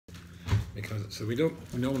because we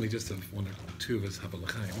normally just have one or two of us have a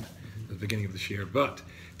l'chaim at the beginning of the year, but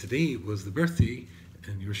today was the birthday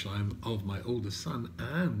in Yerushalayim of my oldest son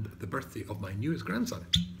and the birthday of my newest grandson,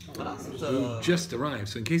 who just arrived.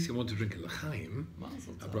 So in case you want to drink a l'chaim,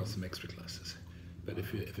 I brought some extra glasses. But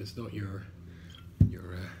if it's not your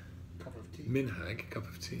cup of tea, minhag, cup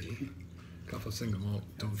of tea, cup of single malt,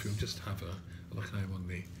 don't feel, just have a l'chaim on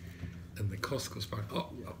the Costco spark.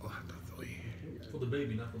 For the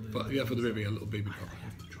baby, not for the. But yeah, for the baby, a little baby cup. I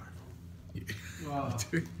have to drive home. wow.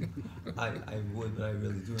 I would, but I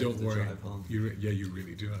really do. Don't have to worry. Drive home. You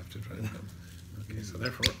really do have to drive home. Okay, so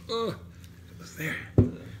therefore, it was there.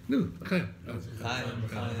 No, okay.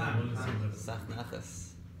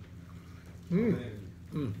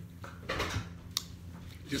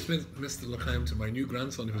 Just missed the l'chaim to my new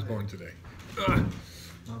grandson who was born today.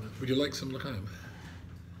 Would you like some l'chaim?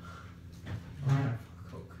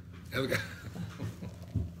 Coke. Okay.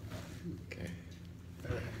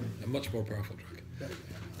 A much more powerful drug.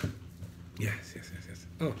 Yes.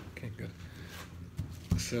 Oh, okay, good.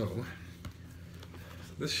 So,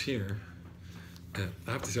 this year,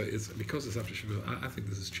 I have to tell you, because it's after Shavuot, I think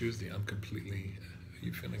this is Tuesday. I'm completely, are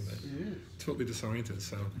you feeling that? Yeah. Totally disoriented.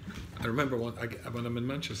 So, I remember when I'm in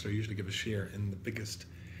Manchester, I usually give a shir in the biggest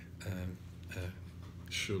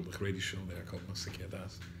shul, the Haredi shul there called Masiki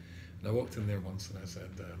Adas. And I walked in there once and I said,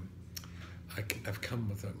 I've come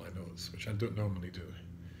without my notes, which I don't normally do.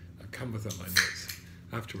 I've come without my notes.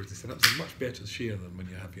 Afterwards, they said, that's a much better share than when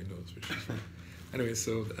you have your notes, which is fine. Anyway,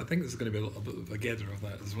 so I think there's going to be a little bit of a gather of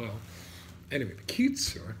that as well. Anyway, the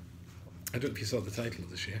Kitzur, I don't know if you saw the title of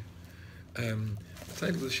the share. The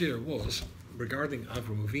title of the share was regarding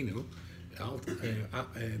Avrohom Avinu,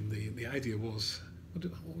 and the idea was, what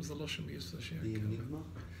was the lashon we used for the share? The enigma?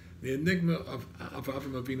 The enigma of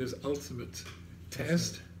Avrohom Avinu's ultimate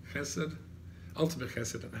test, Chesed, ultimate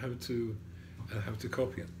Chesed, and how to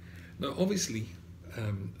copy it. Now, obviously, at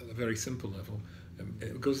a very simple level,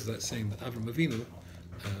 it goes without saying that Avrohom Avinu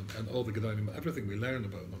and all the Gedolim, everything we learn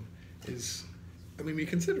about them is, I mean, we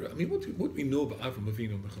consider it. I mean, what do we know about Avrohom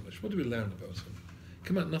Avinu and the Chumash? What do we learn about him?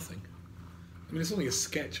 Come out nothing. I mean, it's only a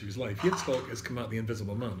sketch of his life. Yitzchak has come out the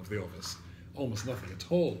invisible man of the office. Almost nothing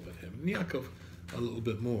at all about him. And Yaakov, a little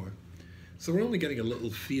bit more. So we're only getting a little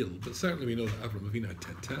feel, but certainly we know that Avrohom Avinu had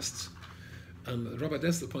 10 tests. And Rabbi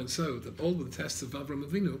Dessler points out that all the tests of Avrohom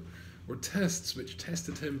Avinu were tests which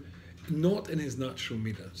tested him not in his natural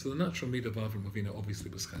midah. So the natural midah of Avrohom Avinu obviously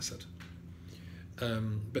was Chesed.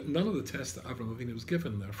 But none of the tests that Avrohom Avinu was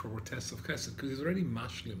given, therefore, were tests of Chesed, because he's already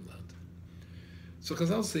mashlim that. So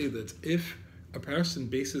Chazal say that if a person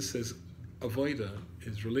bases his avoida,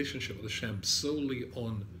 his relationship with Hashem, solely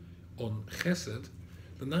on Chesed,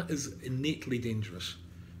 then that is innately dangerous.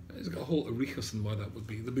 There's got a whole arichas in why that would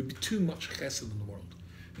be. There would be too much Chesed in the world.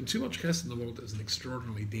 And too much Chesed in the world is an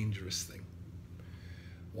extraordinarily dangerous thing.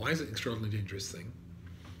 Why is it an extraordinarily dangerous thing?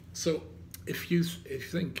 So, if you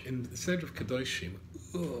think in the Seder of Kedoshim,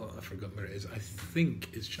 I forgot where it is. I think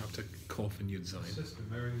it's chapter Kof and Yud Zayin. Sister,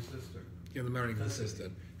 marrying sister. Yeah, the marrying of the sister.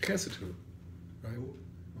 Chesed hu, right?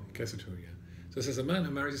 Chesed hu, yeah. So it says a man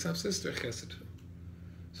who marries his half sister, Chesed hu.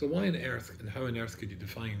 So why on earth and how on earth could you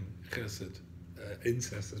define Chesed,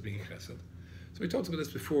 incest, as being Chesed? So we talked about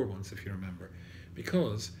this before once, if you remember,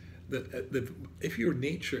 because that if your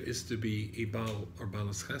nature is to be a Baal or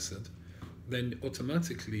Baalas Chesed, then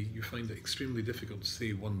automatically you find it extremely difficult to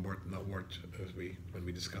say one word, and that word, when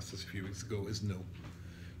we discussed this a few weeks ago, is no.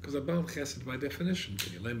 Because a Baal Chesed, by definition,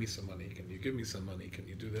 can you lend me some money? Can you give me some money? Can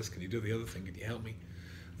you do this? Can you do the other thing? Can you help me?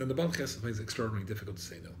 Then the Baal Chesed finds it extraordinarily difficult to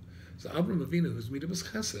say no. So Avrohom Avinu, whose midah was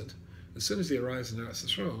Chesed, as soon as he arrives in Eretz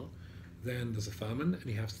Yisrael, then there's a famine, and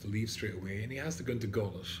he has to leave straight away, and he has to go into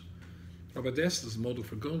Golus. Rabbi Dessler's model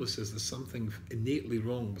for Golus is there's something innately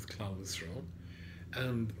wrong with Klal Yisrael,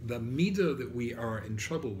 and the midah that we are in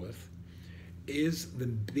trouble with is the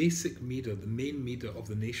basic midah, the main midah of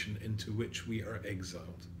the nation into which we are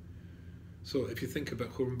exiled. So if you think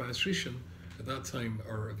about Churban Bas Rishon, at that time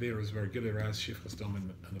our averas were Gileras, Shifchas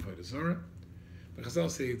Domim, and Avodah Zarah. Because I'll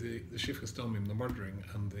say the Shifchas Domim, the murdering,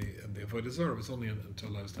 and the Avodah Zarah was only to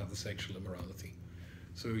allow us to have the sexual immorality.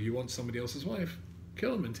 So you want somebody else's wife,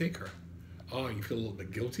 kill him and take her. Oh, you feel a little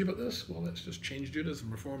bit guilty about this? Well, let's just change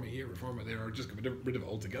Judaism, reform it here, reform it there, or just get rid of it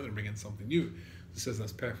altogether and bring in something new that says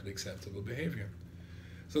that's perfectly acceptable behavior.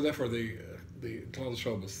 So therefore, the Klal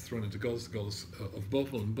Yisrael was thrown into Golus of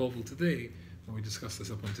Bovel, and Bovel today, and we discussed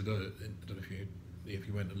this, I pointed out, I don't know if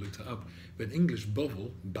you went and looked it up, but in English,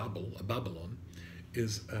 Bovel, Babylon,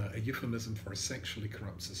 is a euphemism for a sexually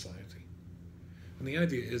corrupt society. And the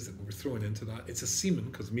idea is that we were thrown into that. It's a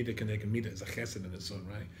semen, because midah keneged midah is a chesed in its own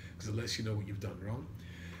right, because it lets you know what you've done wrong.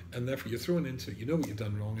 and therefore you're thrown into it. You know what you've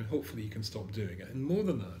done wrong, and hopefully you can stop doing it. And more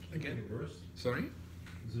than that, Doesn't again, make it worse. sorry,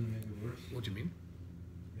 Doesn't it make it worse? what do you mean?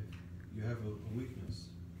 If you have a weakness,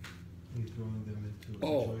 you're throwing them into a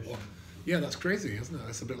Oh, situation. yeah, that's crazy, isn't it?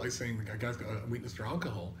 That's a bit like saying a guy's got a weakness for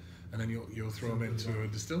alcohol, and then you'll throw him into a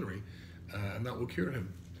distillery, and that will cure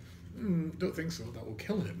him. Don't think so. That will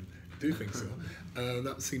kill him. Do think so.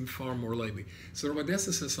 That seemed far more likely. So Rabbi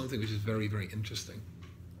Desta says something which is very, very interesting,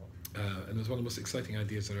 and it was one of the most exciting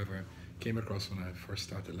ideas that I ever came across when I first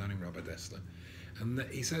started learning Rabbi Desta. And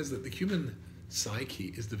he says that the human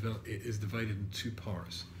psyche is divided in two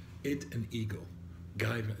parts: id and ego,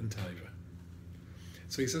 gaiva and taiva.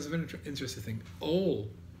 So he says a very interesting thing. All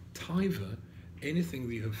taiva, anything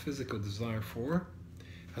that you have physical desire for,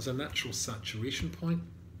 has a natural saturation point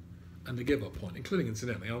and a give-up point, including,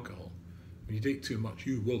 incidentally, alcohol. When you take too much,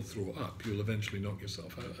 you will throw up. You'll eventually knock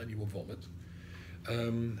yourself out and you will vomit.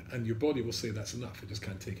 And your body will say that's enough. It just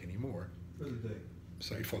can't take any more. For the day.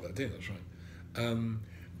 Sorry, for that day, that's right. And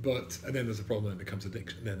then there's a problem, and it becomes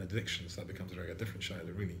addiction. So that becomes a different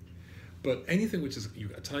shaila, really. But anything which is you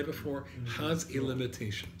got a taiva for has a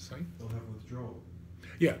limitation. Sorry? They'll have withdrawal.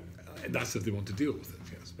 Yeah, that's if they want to deal with it,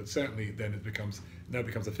 yes. But certainly then it becomes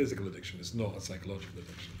a physical addiction. It's not a psychological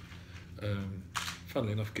addiction.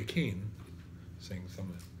 Funnily enough, cocaine, saying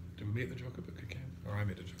something. Did we make the joke about cocaine? Or I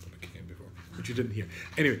made a joke about cocaine before, which you didn't hear.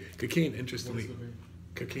 Anyway, cocaine, interestingly.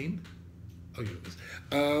 Cocaine? Oh, you know this.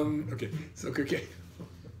 Okay, so cocaine.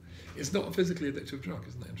 It's not a physically addictive drug,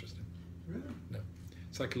 isn't that interesting? Really? No.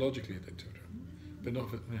 Psychologically addictive drug. But not,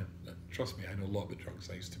 trust me, I know a lot about drugs.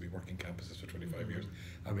 I used to be working campuses for 25 years.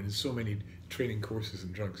 I've been in so many training courses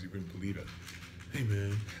in drugs, you wouldn't believe it. Hey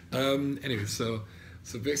man. Anyway, so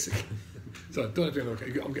basically, so don't have to,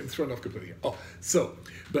 okay, I'm getting thrown off completely here.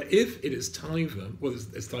 But if it is taiva, well,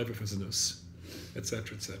 it's taiva for zanus,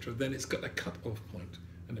 etc., then it's got a cut-off point,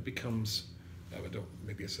 and it becomes,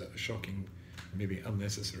 maybe it's a shocking, maybe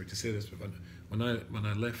unnecessary to say this, but when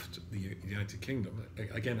I left the United Kingdom,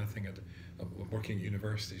 again, I think working at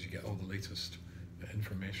universities, you get all the latest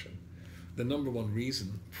information. The number one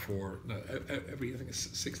reason for, I think it's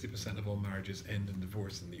 60% of all marriages end in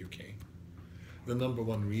divorce in the UK. The number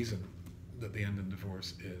one reason that they end in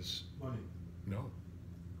divorce is Money. No,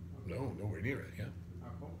 nowhere near it. Yeah.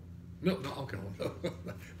 Alcohol. No, not alcohol. No.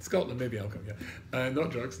 Scotland, maybe alcohol. Yeah, not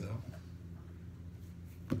drugs. No.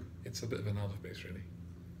 It's a bit of an olive base, really.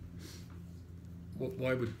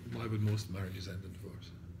 Why would most marriages end in divorce?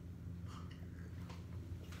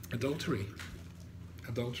 Adultery.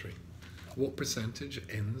 What percentage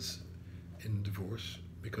ends in divorce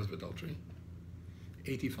because of adultery?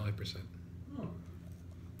 85%. Oh.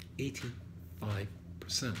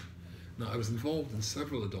 85%. Now, I was involved in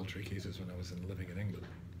several adultery cases when I was living in England.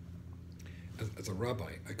 As a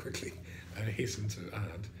rabbi, I hasten to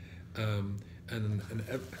add,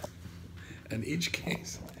 and each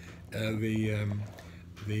case, the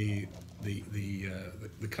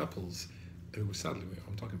couples who were sadly,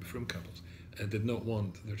 I'm talking frum couples, did not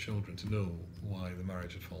want their children to know why the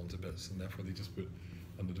marriage had fallen to bits, and therefore they just put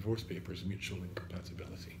on the divorce papers mutual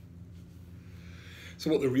incompatibility.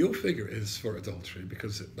 So what the real figure is for adultery,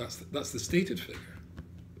 because that's the stated figure,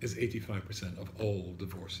 is 85% of all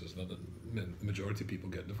divorces. Now, the majority of people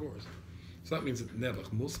get divorced. So that means that never,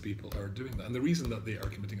 most people are doing that. And the reason that they are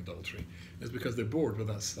committing adultery is because they're bored with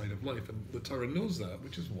that side of life. And the Torah knows that,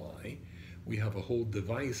 which is why we have a whole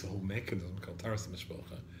device, a whole mechanism called Taras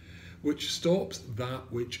Mishpacha, which stops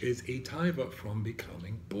that which is a taiva from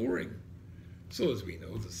becoming boring. So as we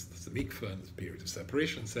know, there's the mikveh and there's a period of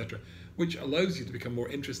separation, etc., which allows you to become more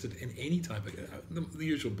interested in any type of... The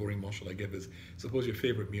usual boring mashal I give is, suppose your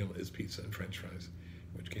favourite meal is pizza and French fries,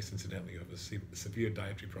 in which case, incidentally, you have a severe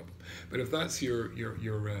dietary problem. But if that's your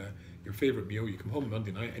favourite meal, you come home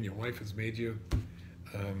Monday night and your wife has made you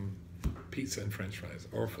pizza and French fries,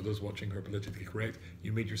 or for those watching who are politically correct,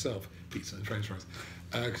 you made yourself pizza and French fries,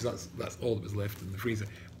 because that's all that was left in the freezer.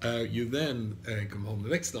 You then come home the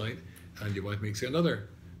next night and your wife makes you another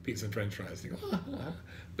pizza and French fries. And you go,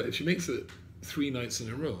 But if she makes it 3 nights in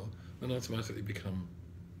a row, then automatically become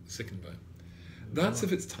sickened by it. That's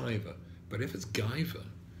if it's taiva. But if it's gaiva,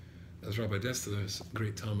 as Rabbi Desta's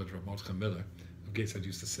great Talmud, Rabbi Mordechai Miller of Gateshead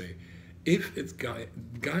used to say, if it's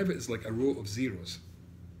gaiva is like a row of zeros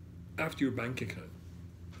after your bank account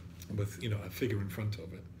with a figure in front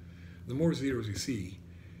of it. The more zeros you see,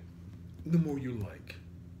 the more you like.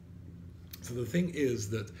 So the thing is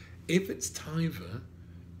that if it's taiva,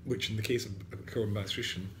 which in the case of Korban Bas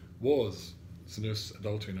Rishon was sinus,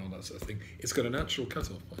 adultery and all that sort of thing, it's got a natural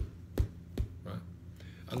cut-off point, right?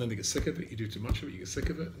 And then they get sick of it, you do too much of it, you get sick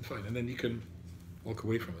of it, and fine, and then you can walk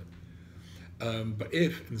away from it. But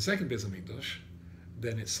if in the second Beis Hamikdash,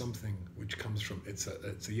 then it's something which comes from it's a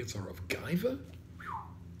yitzhar of gaiva,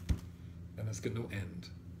 and it's got no end.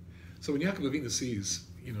 So when Yaakov Avinu sees,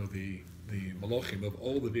 the malachim of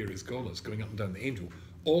all the various golas going up and down the angel,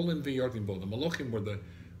 all in the Yardim Bo, the malachim were they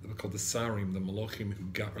were called the sarim, the malachim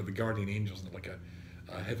who are the guardian angels, like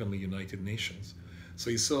a heavenly united nations. So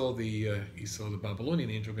he saw the Babylonian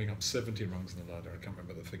angel going up 70 rungs in the ladder. I can't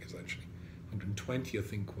remember the figures actually. 120, I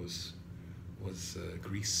think, was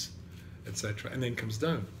Greece, etc., and then comes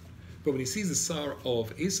down. But when he sees the Sar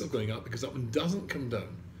of Esau going up, because that one doesn't come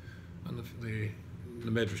down, and the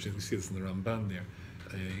Midrash, you see this in the Ramban there,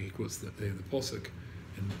 he quotes the posuk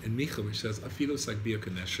in Micha, which says, "Afilo sagbia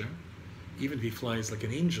kanesher," even if he flies like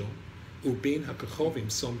an angel, ubein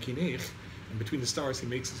hakachovim som kinech, and between the stars he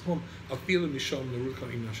makes his home. Afilo misham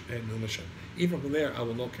nerucha imashem. Even from there, I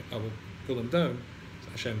will pull him down.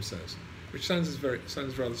 Hashem says, which sounds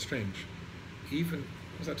rather strange. Even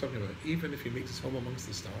what's that talking about? Even if he makes his home amongst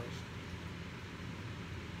the stars.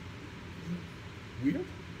 Isn't it weird?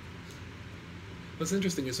 What's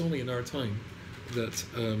interesting, it's only in our time that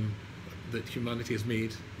that humanity has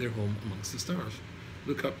made their home amongst the stars.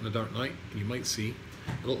 Look up in the dark night and you might see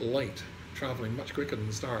a little light travelling much quicker than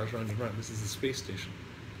the stars round and round. This is the space station.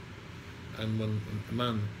 And when a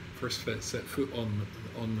man first set foot on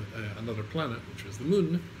another planet, which was the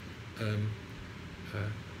moon, a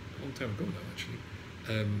long time ago now actually,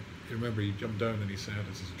 you remember he jumped down and he said,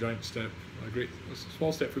 "This is a giant step, a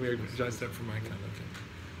small step for me, a giant step for mankind." Okay.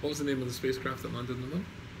 What was the name of the spacecraft that landed on the moon?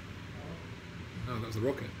 No, that was the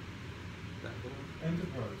rocket.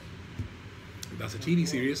 Enterprise. That's a TV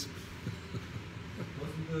series.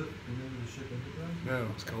 Wasn't the name of the ship Enterprise? No,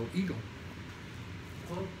 it's called Eagle.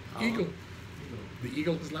 Oh, Eagle. The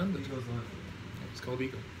Eagle has landed. Eagle's landed. It's called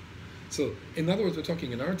Eagle. So, in other words, we're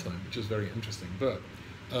talking in our time, which is very interesting. But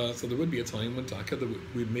so there would be a time when Taka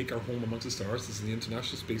that we'd make our home amongst the stars. This is the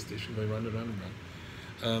International Space Station going round and round and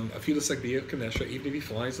round. Afilas Sagbia Kanesha, even if he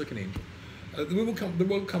flies like an angel. There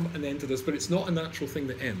will come an end to this, but it's not a natural thing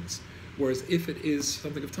that ends. Whereas if it is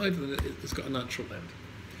something of type, then it's got a natural end.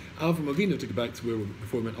 Avrohom Avinu, to go back to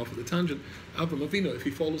before we went off at the tangent, Avrohom Avinu, if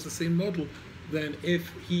he follows the same model, then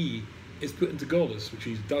if he is put into Golas, which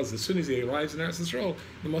he does as soon as he arrives in Eretz Yisrael,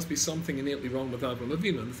 there must be something innately wrong with Avrohom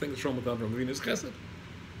Avinu, and the thing that's wrong with Avrohom Avinu is Chesed.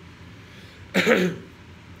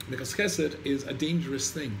 Because Chesed is a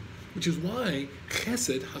dangerous thing, which is why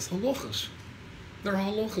Chesed has halachas. There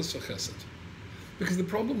are halachas for Chesed. Because the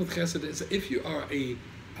problem with Chesed is that if you are an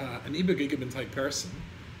Iber type person,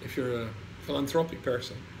 if you're a philanthropic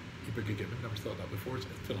person, Iber I've never thought that before, it's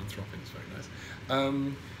philanthropic, it's very nice.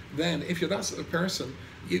 Then if you're that sort of person,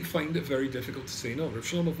 you find it very difficult to say no. Rav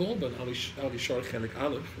Shlomo Wolban, Ali Shar Chelik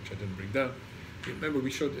Aleph, which I didn't bring down, you remember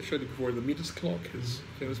we showed you before the Midas clock, his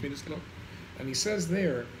famous Midas clock, and he says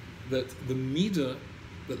there that the Midah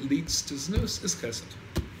that leads to Znus is Chesed.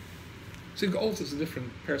 So you've got all sorts of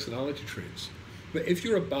different personality traits. But if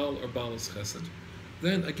you're a Baal or Baal's Chesed,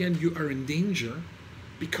 then again you are in danger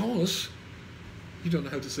because you don't know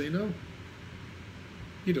how to say no.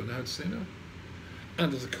 You don't know how to say no.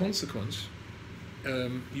 And as a consequence,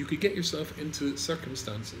 you could get yourself into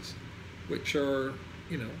circumstances which are,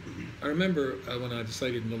 I remember when I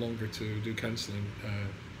decided no longer to do counselling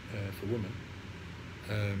for women,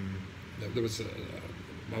 there was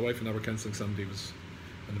my wife and I were counselling somebody who was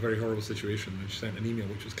in a very horrible situation, and she sent an email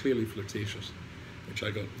which was clearly flirtatious, which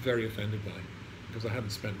I got very offended by, because I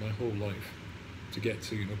hadn't spent my whole life to get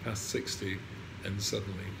to past 60 and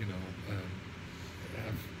suddenly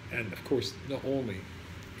and of course not only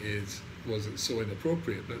was it so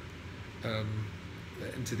inappropriate, but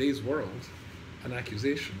in today's world an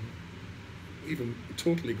accusation, even a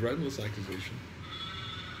totally groundless accusation,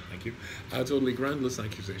 a totally groundless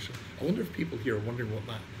accusation. I wonder if people here are wondering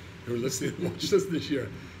who are listening and watch this year,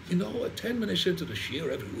 a 10-minute shift to the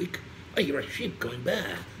shear every week. I hear a sheep going by.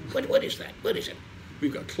 What is that? What is it?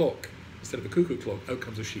 We've got a clock. Instead of a cuckoo clock, out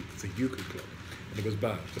comes a sheep. It's a yuku clock. And it goes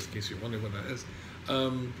by, just in case you're wondering what that is.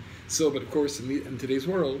 But of course, in today's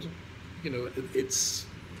world, it's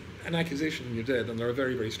an accusation and you're dead. And there are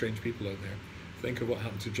very, very strange people out there. Think of what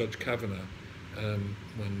happened to Judge Kavanaugh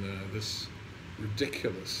when this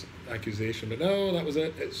ridiculous accusation. But no, that was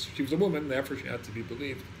it. She was a woman, therefore she had to be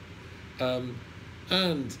believed.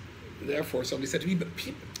 And therefore somebody said to me, but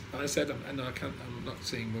people, and I said, I'm not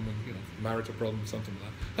saying women, marital problem, something like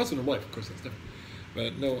that. Husband and wife, of course, that's different.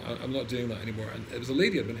 But no, I'm not doing that anymore. And it was a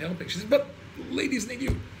lady I'd been helping. She said, but ladies need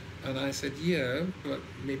you. And I said, yeah, but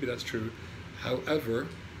maybe that's true. However,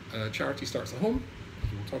 charity starts at home,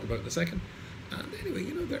 as we'll talk about in a second. And anyway,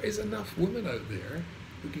 there is enough women out there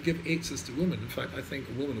we could give eitzes to women. In fact, I think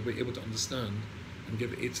a woman will be able to understand and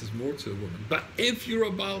give eitzes more to a woman. But if you're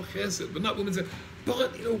a Baal Chesed, but not women say,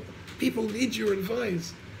 but people need your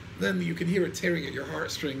advice, then you can hear it tearing at your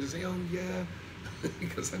heartstrings and say, oh yeah,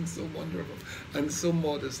 because I'm so wonderful, I'm so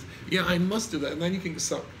modest. Yeah, I must do that. And then you can get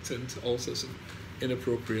sucked into all sorts of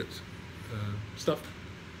inappropriate stuff.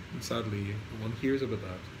 And sadly, one hears about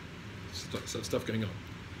that stuff going on.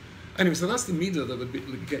 Anyway, so that's the media that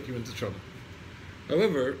would get you into trouble.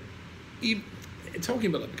 However, talking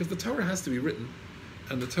about that, because the Torah has to be written,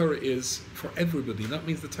 and the Torah is for everybody. That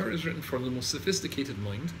means the Torah is written for the most sophisticated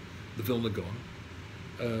mind, the Vilna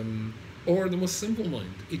Gaon, or the most simple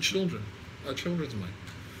mind, children's mind.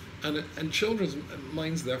 And children's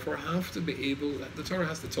minds, therefore, have to be able, the Torah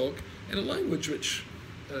has to talk in a language which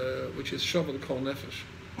is Shabbal Kol Nefesh.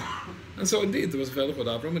 And so indeed, there was a fellow called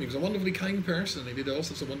Avrohom, and he was a wonderfully kind person, he did all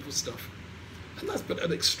sorts of wonderful stuff. And that's but at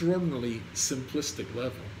an extraordinarily simplistic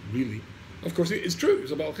level, really. Of course, it's true,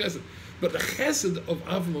 it's about Chesed. But the Chesed of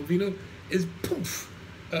Avrohom Avinu is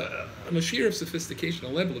on a sheer of sophistication, a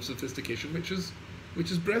level of sophistication, which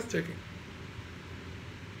is breathtaking.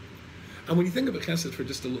 And when you think about Chesed for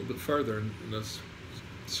just a little bit further, and there's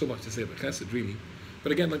so much to say about Chesed, really.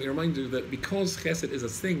 But again, let me remind you that because Chesed is a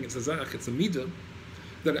thing, it's a zach, it's a midah,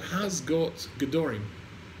 that it has got Gedorim.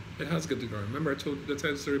 It has got Gedorim. Remember I told the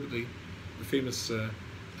story about the famous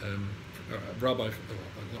rabbi,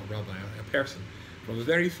 not rabbi, a person from a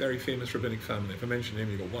very, very famous rabbinic family. If I mention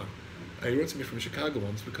him, you go, wow. He wrote to me from Chicago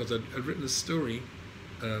once because I'd written a story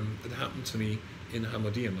that happened to me in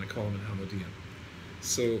Hamodim. I call him in Hamodim.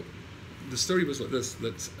 So the story was like this,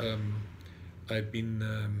 that I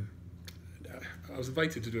was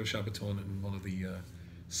invited to do a Shabbaton in one of the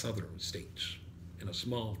southern states, in a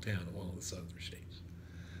small town in one of the southern states.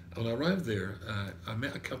 And when I arrived there, I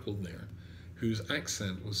met a couple there whose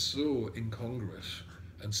accent was so incongruous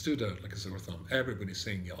and stood out like a sore thumb. Everybody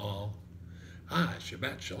saying y'all,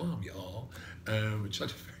 Shabbat Shalom y'all, which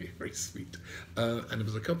sounded very, very sweet. And there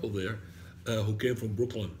was a couple there who came from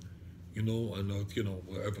Brooklyn, and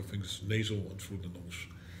where everything's nasal and through the nose.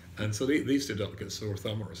 And so they stood out like a sore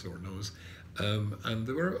thumb or a sore nose. And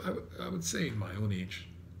they were, I would say, my own age.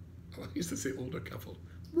 I used to say older couple.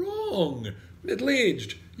 Wrong!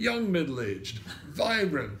 Middle-aged, young middle-aged,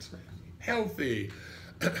 vibrant, healthy.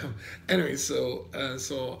 Anyway, so I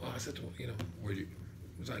said, well, where do you,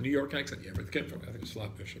 was that a New York accent? Yeah, where they came from? I think it was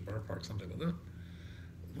Flatbush or Borough Park, something like that.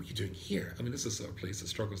 What are you doing here? I mean, this is a place that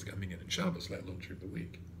struggles to get me in Shabbos, let alone during the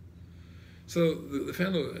week. So the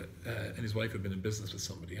fellow and his wife had been in business with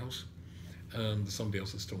somebody else, and somebody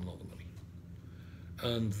else had stolen all the money.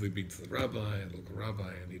 And they'd been to the rabbi, a local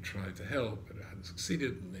rabbi, and he tried to help, but it hadn't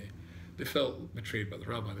succeeded, and they felt betrayed by the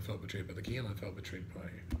rabbi, they felt betrayed by the Kehillah, they felt betrayed by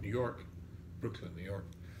New York, Brooklyn, New York.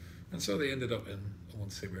 And so they ended up in, I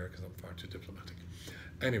won't say where because I'm far too diplomatic.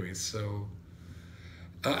 Anyway, so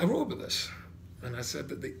I wrote about this, and I said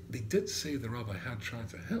that they did say the rabbi had tried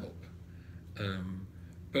to help,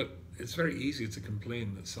 but it's very easy to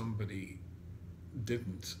complain that somebody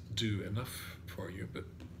didn't do enough for you, but,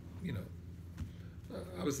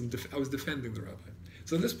 I was defending the rabbi.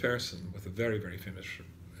 So this person with a very, very famous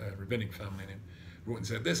rabbinic family name wrote and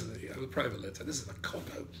said, this is a private letter, this is a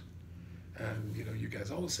cop-out. And, you guys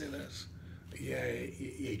always say this. Yeah,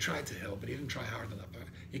 he tried to help, but he didn't try hard enough.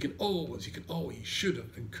 He should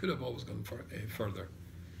have and could have always gone further.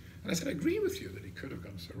 And I said, I agree with you that he could have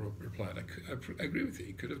gone, so I replied, I agree with you,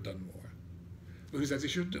 he could have done more. But who says he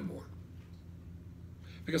should do more?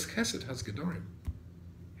 Because Chesed has Gedorim.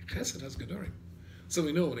 Chesed has Gedorim. So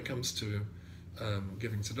we know when it comes to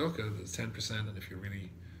giving tzedakah, that's 10%, and if you really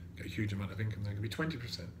get a huge amount of income, there can be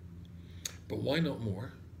 20%. But why not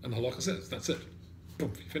more? And the halakha says, that's it.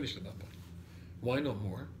 Boom, you finished at that point. Why not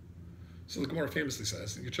more? So the Gemara famously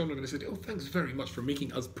says, your children are going to say, oh, thanks very much for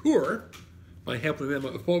making us poor by helping them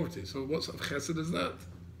out of poverty. So what sort of chesed is that?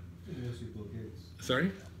 You're Bill Gates.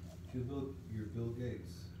 Sorry? You're Bill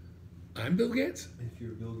Gates. I'm Bill Gates? If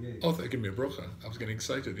you're Bill Gates. Oh, they give me a brocha. I was getting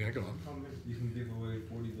excited. Yeah, go on. You can give away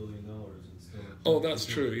 $40 billion instead. Oh, that's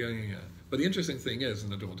true. Yeah. But the interesting thing is,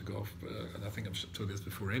 and I don't want to go off, and I think I've told this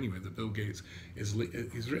before anyway, that Bill Gates he's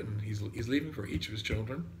leaving for each of his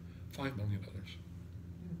children $5 million.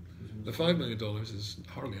 The $5 million is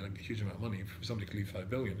hardly a huge amount of money for somebody to leave $5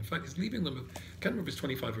 billion. In fact, he's leaving them, I can't remember if it's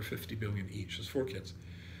 25 or 50 billion each. There's 4 kids.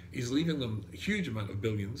 He's leaving them a huge amount of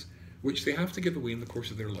billions, which they have to give away in the course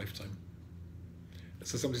of their lifetime.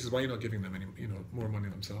 So somebody says, why are you not giving them any, more money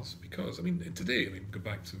themselves? Because, today, go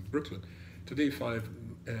back to Brooklyn. Today,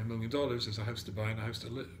 $5 million is a house to buy and a house to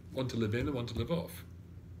live, one to live in and one to live off.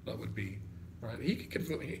 That would be, right? He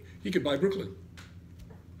could buy Brooklyn.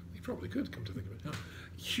 He probably could, come to think of it.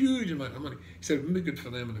 huge amount of money. He said it wouldn't be good for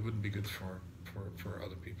them and it wouldn't be good for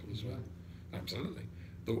other people as well. Absolutely.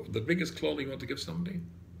 The biggest clothing you want to give somebody,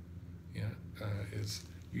 is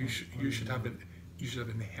you should have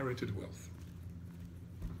inherited wealth.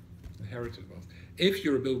 Inherited wealth. If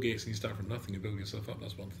you're a Bill Gates and you start from nothing and build yourself up,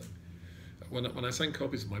 that's one thing. When I sign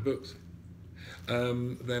copies of my books,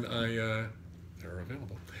 then they're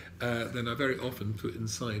available. Then I very often put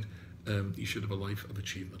inside, you should have a life of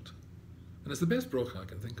achievement. And it's the best bracha I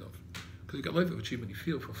can think of. Because you've got a life of achievement, you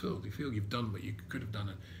feel fulfilled, you feel you've done what you could have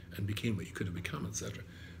done and became what you could have become, etc.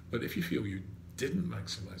 But if you feel you didn't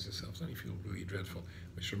maximize yourself, then you feel really dreadful,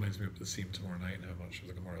 which reminds me of the scene tomorrow night and how much of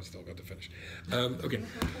the Gemara I've still got to finish. Okay.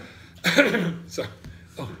 So,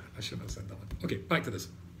 I shouldn't have said that one. Okay, back to this.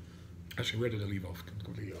 Actually, where did I leave off?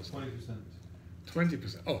 Completely lost. 20%.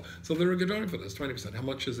 20%. Oh, so there are good argument for this, 20%. How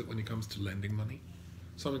much is it when it comes to lending money?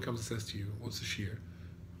 Someone comes and says to you, what's the shear?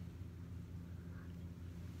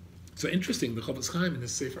 So interesting, the Chofetz Chaim in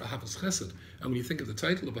his Sefer Ahavas Chesed, and when you think of the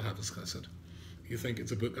title of Ahavas Chesed, you think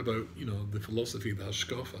it's a book about, the philosophy, the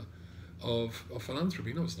hashkafa of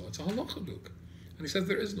philanthropy. No, it's not. It's a halacha book. And he says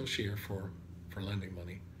there is no shear for lending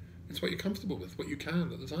money. It's what you're comfortable with, what you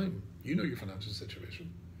can at the time. You know your financial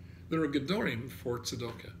situation. There are gedorim for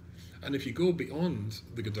tzedakah. And if you go beyond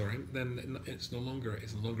the gedorim, then it's no longer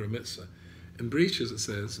a mitzvah. In Bereshis it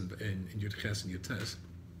says, in Yud Ches and Yud Tes,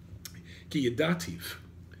 Ki yedativ,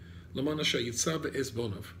 Laman asher yitzah es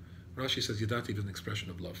bonov. Rashi says yedativ is an expression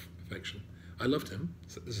of love, affection. I loved him.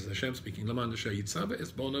 So this is Hashem speaking. Laman asher yitzah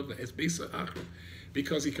es bonov es beisa achron,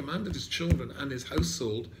 because he commanded his children and his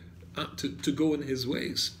household to go in his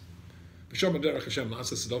ways. To do tzedek,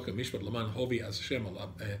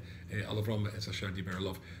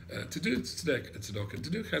 to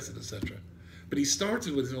do chesed, etc. But he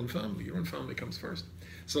started with his own family. Your own family comes first.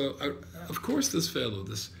 So, of course, this fellow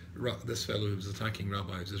who was attacking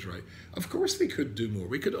rabbis is right. Of course, they could do more.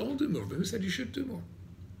 We could all do more. But who said you should do more?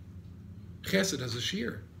 Chesed has a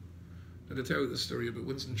shear. Did I tell you the story about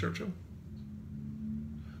Winston Churchill?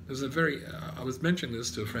 There's I was mentioning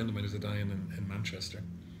this to a friend of mine who's a Dayan in Manchester.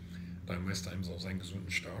 Down West Times, I was Angus Winton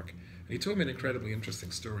Stark. And he told me an incredibly interesting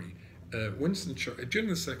story. Winston Churchill, during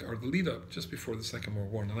the lead up, just before the Second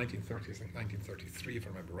World War, in the 1930s, I think 1933, if I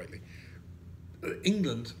remember rightly,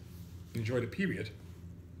 England enjoyed a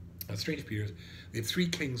strange period. They had 3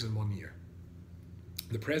 kings in 1 year.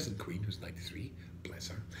 The present queen, who's 93, bless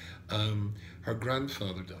her, her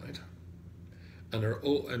grandfather died, and her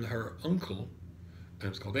uncle, it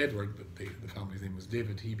was called Edward, but the family's name was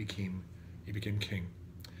David. He became king.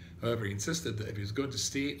 However, he insisted that if he was going to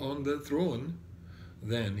stay on the throne,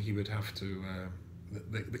 then he would have to,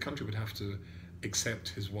 the country would have to accept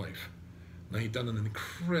his wife. Now, he'd done an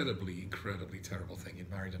incredibly, incredibly terrible thing. He'd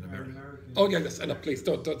married an American. Oh, yeah, yes, no, please,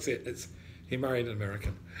 don't say it. He married an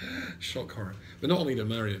American. Shock horror. But not only did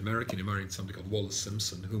he marry an American, he married somebody called Wallace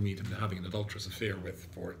Simpson, whom he'd been having an adulterous affair with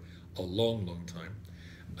for a long, long time.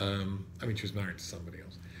 She was married to somebody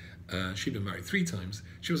else. She'd been married 3 times.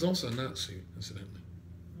 She was also a Nazi, incidentally.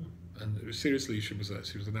 And seriously, she was a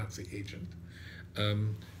Nazi agent,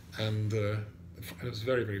 and it was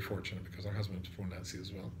very, very fortunate because her husband was born Nazi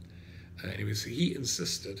as well. Anyways, he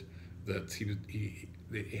insisted that the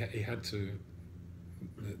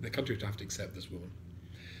country would have to accept this woman.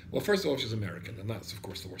 Well, first of all, she's American, and that's of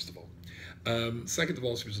course the worst of all. Second of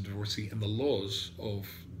all, she was a divorcee, and the laws of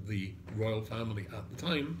the royal family at the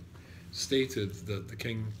time stated that the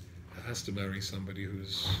king has to marry somebody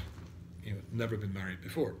who's never been married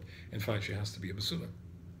before. In fact, she has to be a basula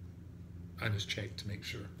and is checked to make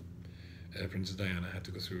sure. Princess Diana had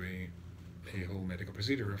to go through a whole medical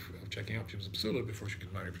procedure of checking out she was a basula before she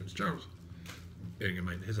could marry Prince Charles. Bearing in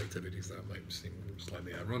mind his activities, that might seem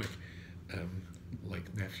slightly ironic,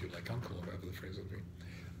 like nephew, like uncle, or whatever the phrase would be.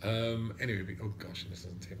 Anyway, oh gosh, this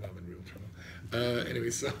doesn't take, I'm in real trouble.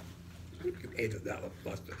 Anyway, so we can edit that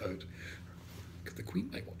last bit out because the Queen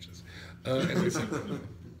might watch this.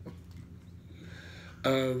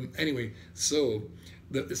 Anyway, so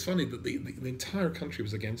it's funny that the entire country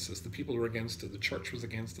was against this. The people were against it. The church was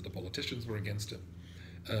against it. The politicians were against it.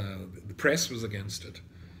 The press was against it.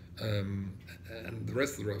 And the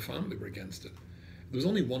rest of the royal family were against it. There was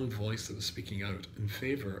only one voice that was speaking out in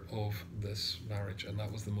favour of this marriage, and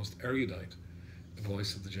that was the most erudite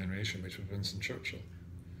voice of the generation, which was Winston Churchill.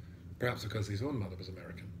 Perhaps because his own mother was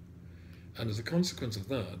American. And as a consequence of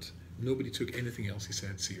that, nobody took anything else he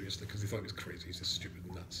said seriously because they thought he was crazy, he's just stupid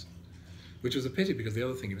and nuts. Which was a pity because the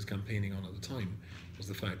other thing he was campaigning on at the time was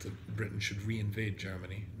the fact that Britain should re-invade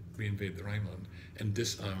Germany, re-invade the Rhineland, and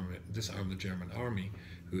disarm the German army,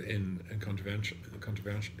 who in contravention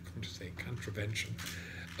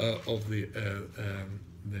of the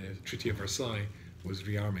Treaty of Versailles was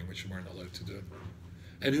rearming, which we weren't allowed to do.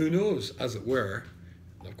 And who knows, as it were,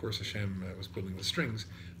 of course Hashem was pulling the strings,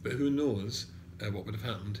 but who knows what would have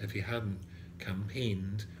happened if he hadn't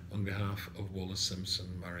campaigned on behalf of Wallace Simpson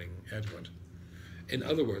marrying Edward. In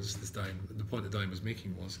other words, the point that Diane was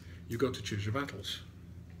making was, you've got to choose your battles.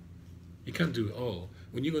 You can't do it all.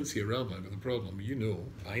 When you go and see a rabbi with a problem, you know,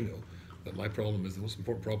 I know, that my problem is the most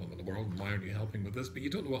important problem in the world, and why aren't you helping with this? But you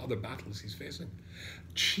don't know what other battles he's facing.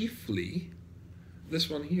 Chiefly, this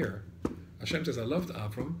one here. Hashem says, I loved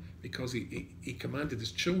Avram because he commanded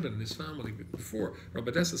his children and his family before.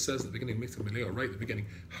 Rabbi Dessa says at the beginning, right at the beginning,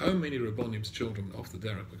 how many Rabbonim's children off the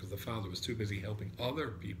derech because the father was too busy helping other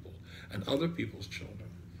people and other people's children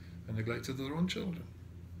and neglected their own children.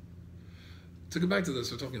 To go back to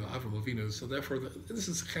this, we're talking about Avram Avinu, so therefore this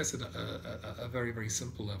is Chesed at a very, very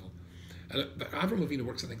simple level. But Avram Avinu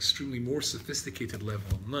works at an extremely more sophisticated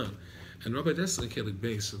level than that. And Rabbi Dessa Kelig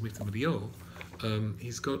Beis of Mitzvah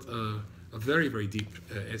he's got a very, very deep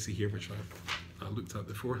essay here, which I looked at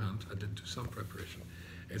beforehand. I did do some preparation.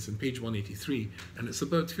 It's on page 183, and it's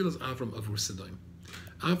about Tefillas Avram Avur Sedaim.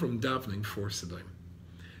 Avram davening for Sedaim.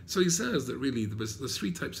 So he says that really there's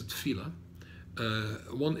three types of tefillah.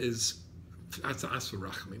 One is to ask for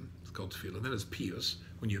rachamim, it's called tefillah. And then there's piyus,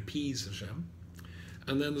 when you appease Hashem.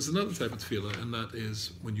 And then there's another type of tefillah, and that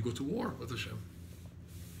is when you go to war with Hashem.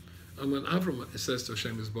 And when Avram says to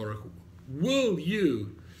Hashem Yisborach, will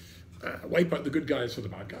you wipe out the good guys for the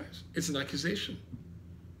bad guys? It's an accusation.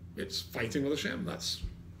 It's fighting with Hashem. That's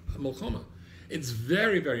a milchama. It's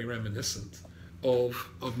very, very reminiscent of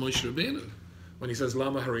Moshe Rabbeinu when he says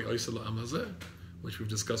Lama Hari Oisel Amazeh, which we've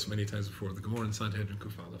discussed many times before. The Gemara in Sanhedrin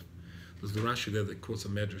Kuf Aleph. There's the Rashi there that quotes a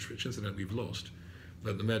Midrash, which incidentally we've lost.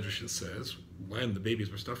 But the Midrash says, when the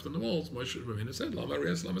babies were stuffed on the walls, Moshe Rabbeinu said, Lama Hari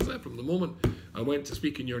Oisel Amazeh. From the moment I went to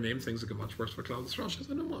speak in your name, things would get much worse for Cloudless Rosh.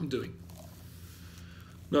 I know what I'm doing.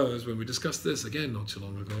 No, as when we discussed this again not too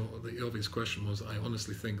long ago, the obvious question was, I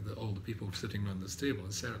honestly think that all the people sitting around this table,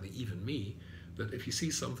 and certainly even me, that if you see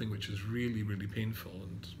something which is really, really painful,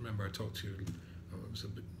 and remember I talked to you,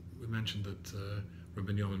 we mentioned that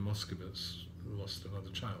Rabbi Yomin Moskowitz lost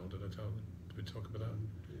another child, did I tell you? Did we talk about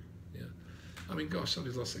that? Yeah. I mean, gosh,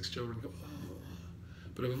 somebody's lost 6 children, go, oh.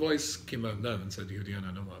 But if a voice came out now and said, Yudiana,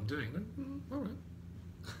 I know what I'm doing, then, all right.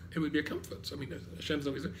 It would be a comfort. So, I mean, Hashem's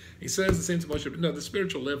always there. He says the same to Moshe Rabbeinu. No, the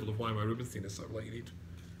spiritual level of why my Rubinstein is sort of like you need.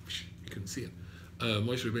 You couldn't see it.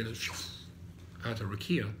 Moshe Rabbeinu had a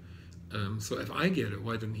rakia. So if I get it,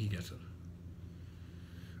 why didn't he get it?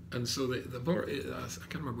 And so the I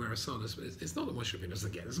can't remember where I saw this, but it's not that Moshe Rabbeinu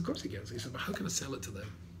doesn't get it. Of course he gets it. He said, but how can I sell it to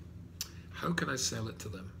them? How can I sell it to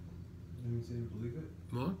them? That means you don't believe it?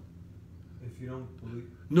 What? If you don't believe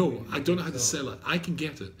No, I don't know how to sell it. I can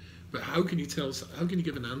get it. But how can you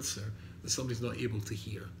give an answer that somebody's not able to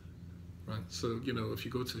hear? Right? So, you know, if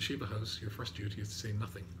you go to a Sheba house, your first duty is to say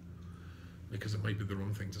nothing. Because it might be the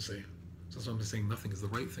wrong thing to say. So somebody's saying nothing is the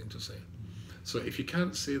right thing to say. So if you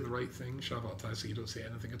can't say the right thing, Shabbat Taisa, you don't say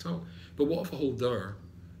anything at all. But what if a whole dar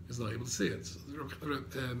is not able to say it? So,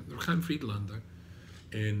 Chaim Friedlander,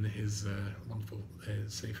 in his wonderful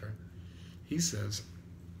Sefer, he says,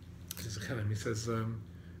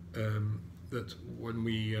 that when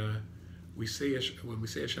we say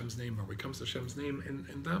Hashem's name, or we come to Hashem's name in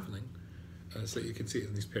davening, so you can see it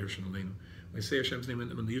in these perishable name. When we say Hashem's name in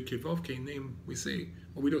the Yud Kei Vav Kei name, we say,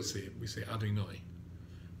 well, we don't say it. We say Adonai,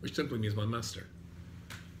 which simply means my master,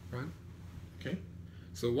 right? Okay.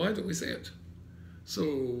 So why don't we say it?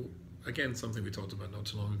 So again, something we talked about not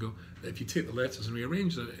too long ago. That if you take the letters and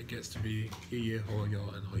rearrange them, it gets to be Hiye, Hoya,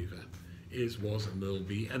 and Hoive. Is, was, and will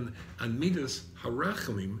be, and Midas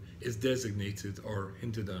Harachamim is designated or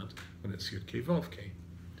hinted at when it's Yud Kei Vav Kei.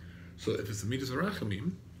 So if it's the Midas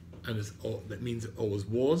Harachamim, and that means it always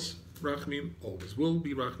was Rachamim, always will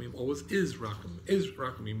be Rachamim, always is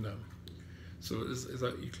Rachamim now. So is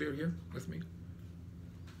that you clear here with me?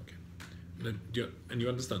 Okay. And you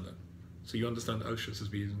understand that? So you understand Auschwitz as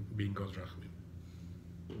being God's Rachamim?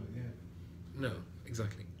 Yeah. No,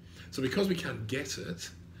 exactly. So because we can't get it,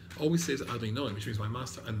 always says Adonai, which means my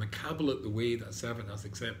master, and makabel it the way that a servant has to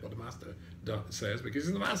accept what the master says, because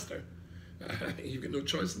he's the master. You've got no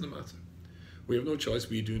choice in the matter. We have no choice,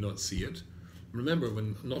 we do not see it. Remember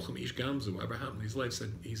when Nochem Ish Gamzu, whatever happened in his life,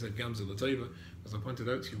 he said Gamzu Lateva, as I pointed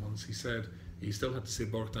out to you once, he said he still had to say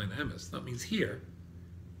Baruch Dain Emes. That means here,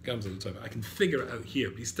 Gamzu Lateva, I can figure it out here,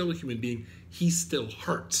 but he's still a human being, he still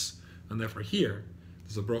hurts. And therefore here,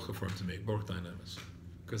 there's a bracha for him to make, Baruch Dain Emes.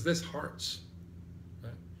 Because this hurts.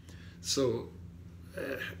 So,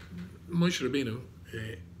 Moshe Rabbeinu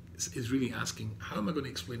is really asking, how am I going to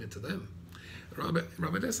explain it to them? Rabbi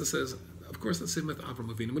Dessa says, of course, the same with Avrohom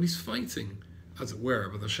Avinu. When he's fighting, as it were,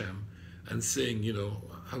 with Hashem, and saying,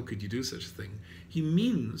 how could you do such a thing? He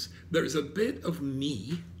means there is a bit of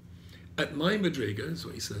me at my Madriga, is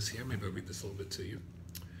what he says here. Maybe I'll read this a little bit to you.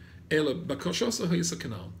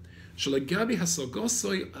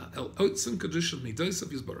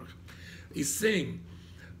 He's saying,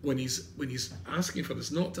 when he's asking for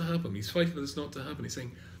this not to happen, he's fighting for this not to happen, he's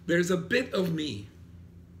saying, there's a bit of me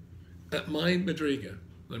at my Madriga.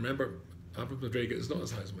 Remember, Avrohom Madriga is not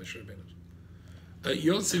as high as Moshe Rabbeinu.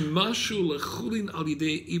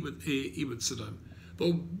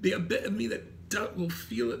 There'll be a bit of me that will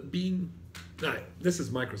feel it being. Now, this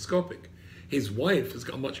is microscopic. His wife has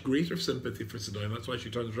got a much greater sympathy for Sodom. That's why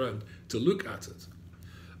she turns around to look at it.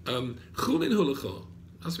 That's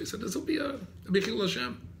what he said. This will be a Chil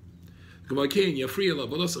Hashem.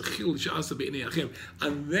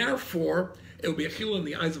 And therefore, it will be a Chil in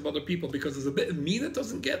the eyes of other people because there's a bit of me that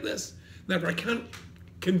doesn't get this. Therefore, I can't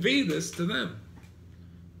convey this to them.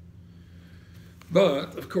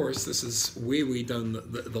 But, of course, this is way down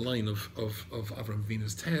the line of Avrohom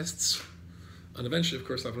Avinu's tests. And eventually, of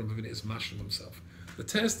course, Avrohom Avinu is mashing himself. The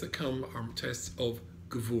tests that come are tests of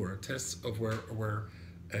Gevur, tests of where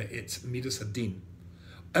it's Midas Hadin.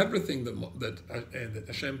 Everything that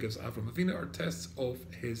Hashem gives Avrohom Avinu are tests of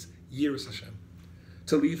his Yiras Hashem.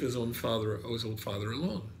 To leave his own father, or his old father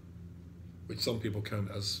alone, which some people count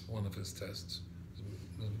as one of his tests.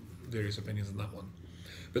 Various opinions on that one.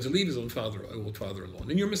 But to leave his own father, old father alone.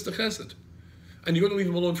 And you're Mr. Chesed. And you're going to leave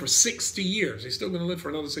him alone for 60 years. He's still going to live for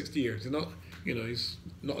another 60 years. He's not, he's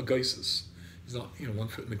not a Geisus. He's not, one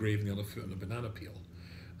foot in the grave and the other foot in a banana peel.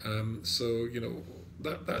 So,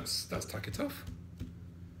 that's taka tough.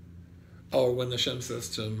 Or when Hashem says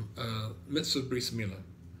to him, mitzvah bris milah.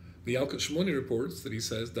 The Yalkut Shmoni reports that he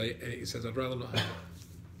says, I'd rather not have it.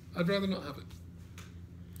 I'd rather not have it.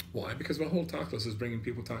 Why? Because my whole tachlis is bringing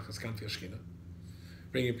people tachlis kanti Ashkina.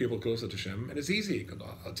 Bringing people closer to Hashem. And it's easy.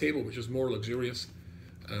 A table which is more luxurious,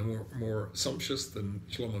 more sumptuous than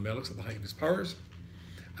Shlomo Melech's at the height of his powers.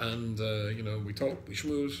 And, we talk, we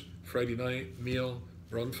schmooze, Friday night, meal,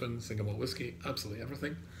 runfin, sing about whiskey, absolutely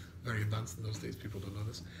everything. Very advanced in those days, people don't know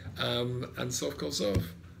this. And sof kol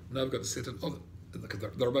sof. Now I've got to sit and, because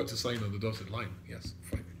they're about to sign on the dotted line. Yes,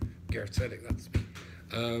 fine. Gert Tzedek, that's me.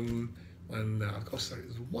 Sorry,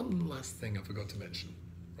 there's one last thing I forgot to mention,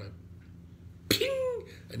 right? Ping!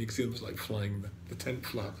 And you can see them like flying the tent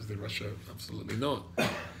flap as they rush out. Absolutely not.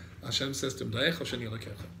 Hashem says to him,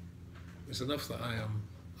 it's enough that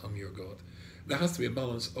I'm your God. There has to be a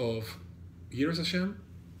balance of Yiras Hashem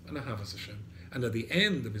and Ahavas Hashem. And at the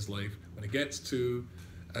end of his life, when it gets to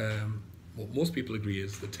what most people agree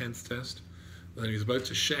is the 10th test, when he's about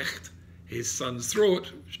to shecht his son's throat,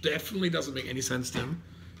 which definitely doesn't make any sense to him,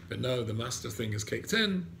 but now the master thing is kicked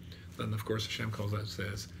in, then of course Hashem calls out and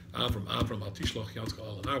says, Avram, al tishloch yadka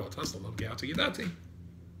al anawa taslam al geata yidati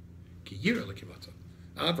ki yira lekimata.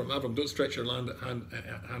 Avram, don't stretch your hand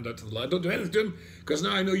out to the light. Don't do anything to him, because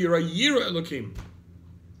now I know you're a yira elokim.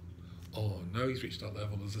 Oh, now he's reached that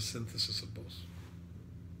level. There's a synthesis of both.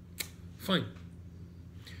 Fine.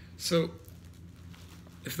 So,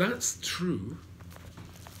 if that's true,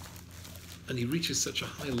 and he reaches such a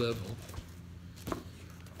high level,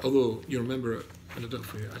 although you remember, and I don't know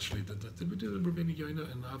if we actually did that. Did we do the Rabbeinu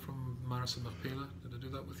Yoina and Avram Maris and Machpelah? Did I do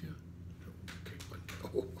that with you? Okay, fine.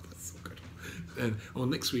 Oh, that's so good. And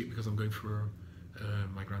next week, because I'm going for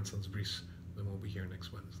my grandson's bris, then we'll be here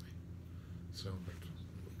next Wednesday. So,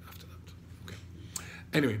 after that. Okay.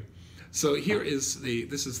 Anyway, so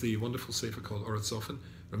this is the wonderful sefer called Orat Sofen,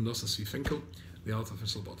 Rav Nosson Tzvi Finkel, the author of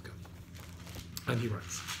Slobodka. And he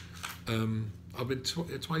writes, I've been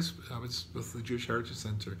twice, I was with the Jewish Heritage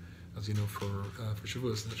Center, as you know, for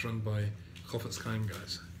Shavuos, and it's run by Chofetz Chaim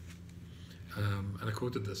guys. And I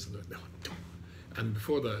quoted this, and no, don't. And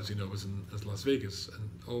before that, as you know, was in Las Vegas, and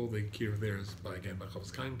all the gear there is by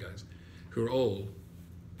Chofetz Chaim guys, who are all,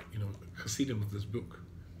 Hasidim of this book,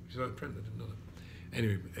 which is out of print. I didn't know that.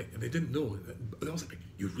 Anyway, they didn't know. They all said,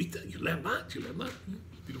 "You read that, you learn that, you learn that."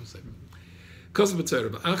 You don't say. Because of a Torah,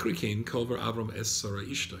 but Achri Kain Kolver Avram Es Sarah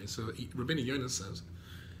Ishtai. So Rabbeinu Yoina says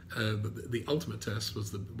the ultimate test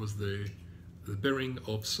was the bearing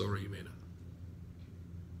of Sarah Yemena.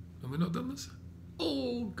 Have we not done this?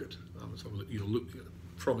 Oh, good. You'll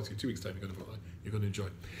promise you 2 weeks' time you're going to enjoy.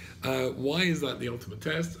 Why is that the ultimate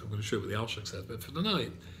test? I'm going to show you what the Alshach says, but for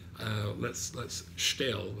tonight, let's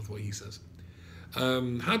stel with what he says.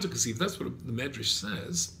 How to conceive? That's what the Midrash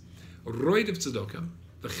says. Roid of tzedakah,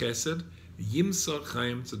 the Chesed, Yimsar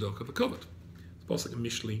Chaim tzedakah v'kovod. It's possible like a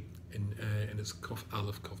Mishli in its Kof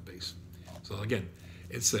Aleph Kof base. So again,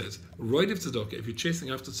 it says, right of tzedakah, if you're chasing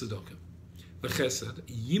after tzedakah, the chesed,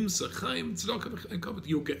 yimsa chaim tzedakah covet,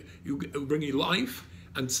 you bring you life,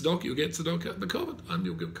 and tzedakah, you get tzedakah the covet, and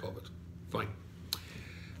you'll get covet. Fine.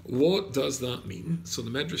 What does that mean? So the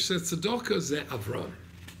Midrash says, tzedakah ze Avrohom.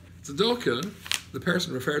 Tzedakah, the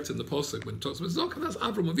person referred to in the pasuk when it talks about tzedakah, that's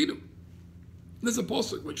Avrohom Avinu. There's a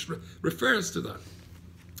pasuk which refers to that.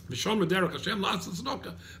 V'sham derech Hashem la'aseh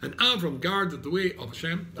tzedakah, and Avram guarded the way of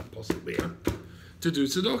Hashem, that pasuk there, to do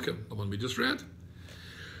tzedakah, the one we just read.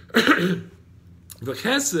 The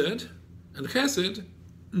chesed, and chesed,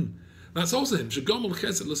 that's also him. Shegomel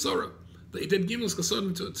chesed l'Sorah, that he did gimel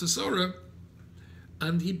chesed to Sorah,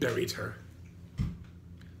 and he buried her.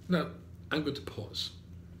 Now, I'm going to pause.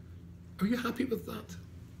 Are you happy with that?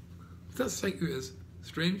 Does that strike you as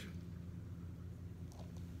strange?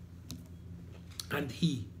 And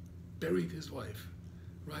he buried his wife,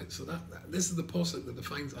 right? So this is the pasuk that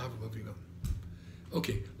defines Avram Avinu.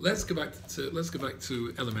 Okay, let's go back to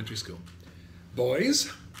elementary school. Boys,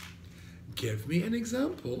 give me an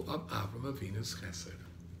example of Avram Avinu's chesed.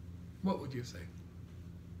 What would you say?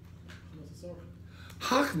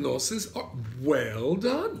 Hachnosis are well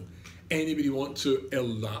done. Anybody want to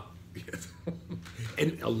elaborate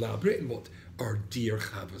on what our dear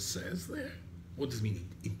Chava says there? What does it mean?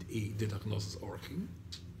 He did Hachnosis orching?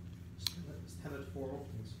 It's 10 at 4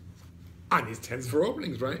 openings. And his 10 for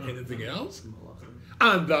openings, right? Anything else?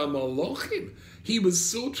 And the Malachim. He was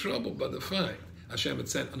so troubled by the fact Hashem had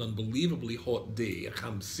sent an unbelievably hot day, a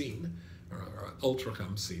Chamsin, or ultra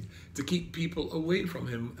Chamsin, to keep people away from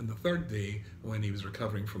him on the third day when he was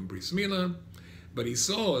recovering from Bris Milah. But he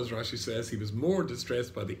saw, as Rashi says, he was more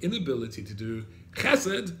distressed by the inability to do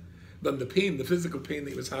chesed than the pain, the physical pain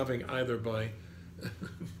that he was having either by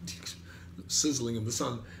sizzling in the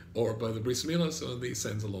sun or by the Bris Milah. So he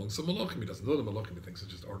sends along some Malachim. He doesn't know the Malachim, he thinks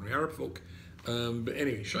it's just ordinary Arab folk. But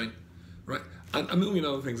anyway, shine, right? And a million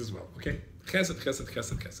other things as well, okay? Chesed, chesed,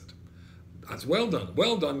 chesed, chesed. That's well done.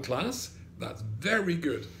 Well done, class. That's very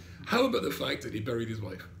good. How about the fact that he buried his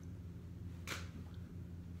wife?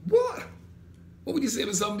 What? What would you say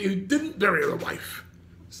to somebody who didn't bury their wife?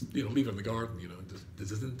 You know, leave her in the garden, you know,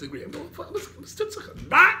 doesn't agree.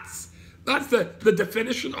 That's the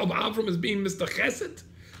definition of Avram as being Mr. Chesed.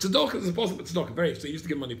 Tzedakah is impossible, but tzedakah, very interesting. He used to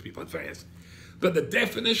give money to people, that's very interesting. But the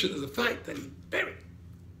definition is the fact that he buried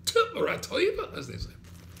Tumaratoiva, as they say.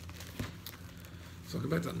 So I'll go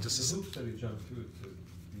back to that in just a second. The hoops that he jumped through to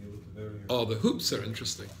be able to bury her. Oh, the hoops are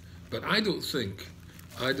interesting. But I don't think,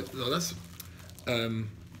 that's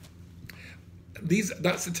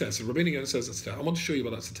the test. So Rabbeinu again says that's a test. I want to show you why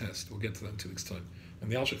that's a test. We'll get to that in 2 weeks' time.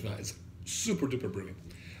 And the Alshich for that is super duper brilliant.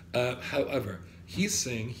 However, he's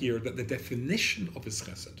saying here that the definition of his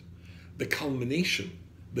chesed, the culmination,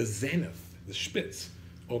 the zenith, the spitz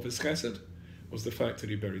of his chesed, was the fact that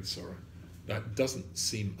he buried Sorah. That doesn't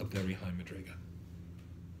seem a very high madriga.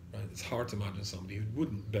 Right? It's hard to imagine somebody who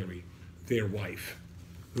wouldn't bury their wife,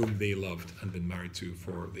 whom they loved and been married to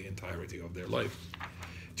for the entirety of their life.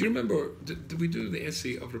 Do you remember, did we do the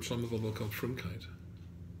essay of Reb Shlomo Volvo called Frumkeit?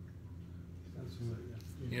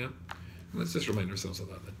 Yeah? Let's just remind ourselves of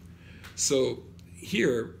that then. So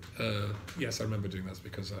here, yes, I remember doing that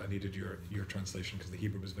because I needed your translation because the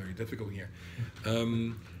Hebrew was very difficult here.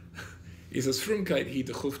 He says, Frumkeit, he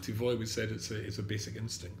dechuf tivoy, we said it's a basic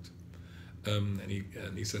instinct. And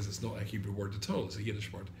he says it's not a Hebrew word at all, it's a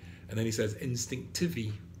Yiddish word. And then he says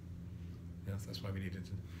instinctivi. Yes, that's why we needed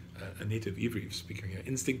a native Ivri speaker here.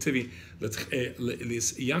 Instinctivi.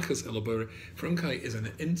 Frumkeit is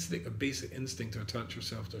an instinct, a basic instinct to attach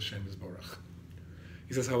yourself to Hashem Yisborach.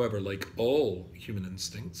 He says, however, like all human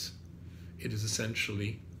instincts, it is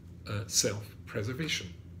essentially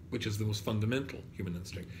self-preservation, which is the most fundamental human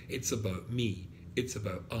instinct. It's about me. It's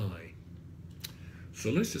about I.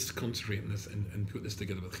 So let's just concentrate on this and put this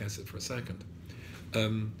together with Chesed for a second.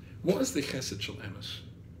 What is the Chesed Shel Emes?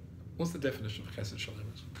 What's the definition of Chesed Shel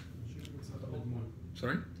Emes?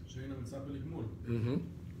 Sorry? Mm-hmm.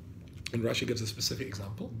 And Rashi gives a specific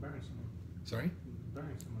example. Burying someone. Sorry?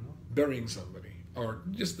 Burying someone, no? Burying somebody. Or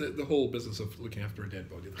just the whole business of looking after a dead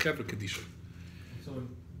body. The Chevra Kedisha. Someone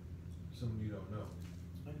you don't know.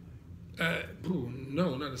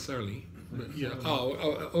 No, not necessarily. But yeah.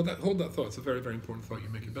 Hold that thought. It's a very, very important thought you're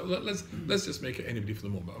making. But let's just make it anybody for the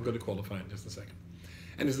moment. I'm going to qualify it in just a second.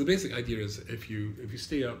 And as the basic idea is, if you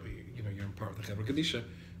stay up, you know, you're part of the Chevra Kedisha.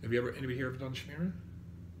 Have you ever anybody here ever done Shmira?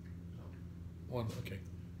 One, okay.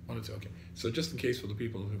 1 or 2, okay. So just in case for the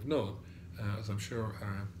people who know, as I'm sure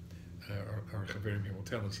our Chaverim here will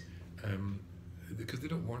tell us, because they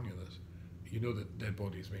don't warn you this, you know that dead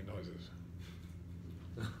bodies make noises.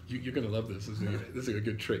 You're going to love this. This is a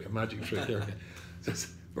good trick, a magic trick here.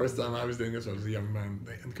 First time I was doing this, I was a young man,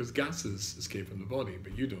 and because gases escape from the body,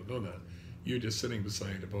 but you don't know that. You're just sitting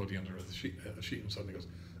beside a body under a sheet and suddenly goes,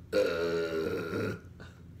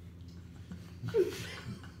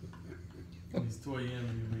 He's 2 a.m.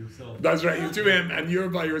 and you're by yourself. That's right, you're 2 a.m. and you're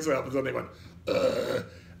by yourself, and suddenly went,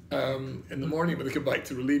 in the morning when they come back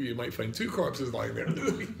to relieve you might find 2 corpses lying there.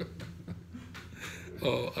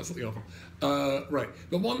 Oh, absolutely awful. Right,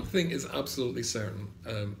 but one thing is absolutely certain,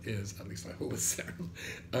 is, at least I hope it's certain,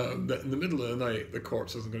 that in the middle of the night, the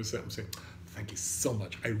corpse isn't going to sit up and say, thank you so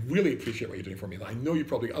much. I really appreciate what you're doing for me. I know you've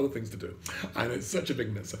probably got other things to do, and it's such a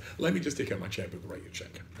big mitzvah. Let me just take out my checkbook and write you a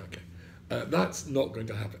check. Okay, that's not going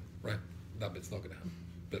to happen, right? That bit's not going to happen.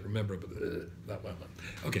 But remember about that one.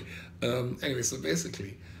 Okay. Anyway, so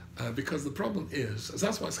basically, because the problem is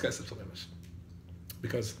that's why it's chesed to limit.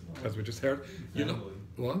 Because, as we just heard, you know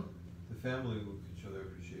what? The family will show their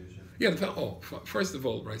appreciation. Yeah. First of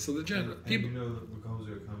all, right. So the general people. And you know that what comes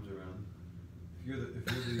around. If you're the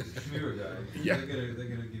shmira guy, yeah. they're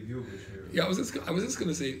gonna give you a good shmira. Yeah, I was just going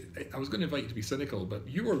to say, I was going to invite you to be cynical, but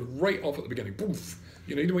you were right off at the beginning. Boom!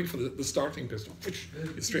 You know, you don't wait for the starting pistol.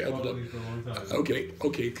 It's straight out the door. For a long time.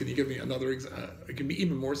 Okay. Can you give me another example? It can be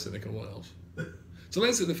even more cynical. What else? So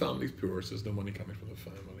let's say the family's poor, so there's no money coming from the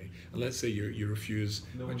family, and let's say you refuse.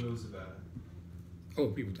 No one knows about it. Oh,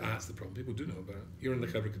 people. That's the problem. People do know about it. You're in the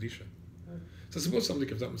Chevra Kadisha. So suppose somebody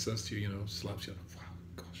comes up and says to you, slaps you, wow,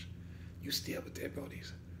 gosh, you stay up with dead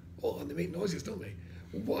bodies. Oh, and they make noises, don't they?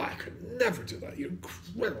 Wow, I could never do that. You're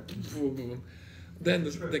incredible. Then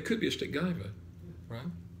there could be a shtick gaiva, right?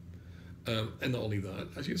 And not only that,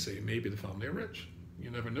 as you say, maybe the family are rich. You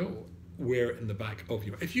never know where in the back of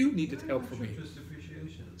you. If you needed help from me. Just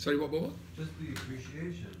appreciation. Sorry, what? Just the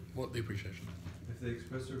appreciation. What the appreciation? If they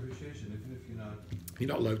express their appreciation, even if you're not. You're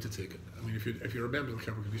not allowed to take it. I mean, if you're a member of the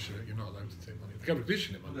Chevra Kadisha, you're not allowed to take money. The Chevra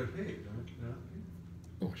Kadisha Well, they're paid, right? They're not paid.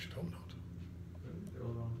 Oh, I should hope not. They're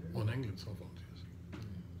all volunteers. Well, in England, it's all volunteers.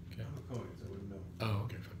 Okay. I'm coins, I wouldn't know. Oh,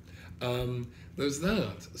 okay, fine. There's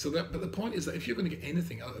that. But the point is that if you're going to get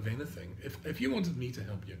anything out of anything, if you wanted me to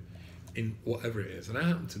help you in whatever it is, and I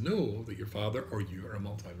happen to know that your father or you are a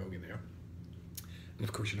multi-millionaire, and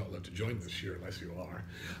of course you're not allowed to join this year unless you are,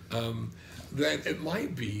 then it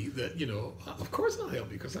might be that, of course I'll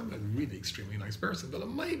help you because I'm a really extremely nice person, but it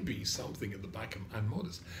might be something at the back of, I'm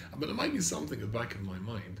modest, but it might be something at the back of my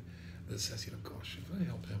mind that says, gosh, if I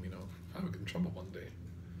help him, if I would get in trouble one day,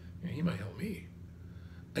 he might help me.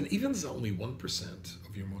 And even if it's only 1%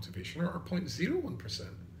 of your motivation, or 0.01%,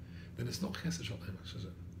 then it's not chesed shel emes, is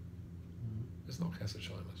it? It's not chesed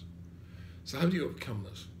shel emes. So how do you overcome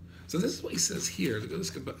this? So this is what he says here. Let's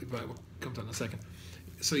go back. We'll come to that in a second.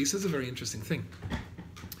 So he says a very interesting thing.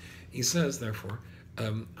 He says, therefore,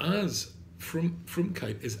 as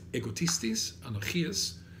frumkeit is egotistis,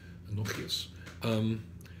 anochias,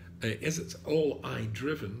 as it's all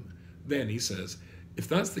I-driven, then he says, if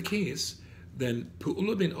that's the case, then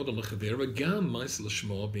pu'ula bin adam l'chavera gam ma'aseh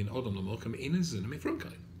l'shma bin adam l'mokam ein zin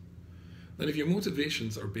frumkeit. Then if your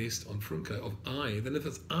motivations are based on frumkeit of I, then if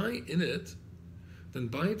it's I in it, then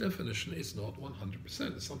by definition it's not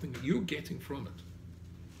 100%. It's something that you're getting from it.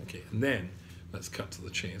 Okay, and then let's cut to the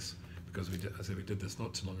chase, because we did this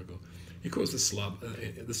not too long ago. He calls the Saba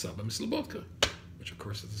Mislobodka, which of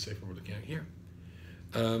course is the safer word again here.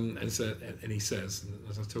 And he says, and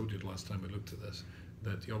as I told you the last time we looked at this,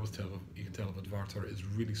 that you can tell if a Dvar Torah is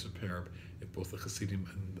really superb if both the Hasidim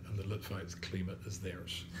and the Litvites claim it as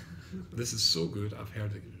theirs. This is so good, I've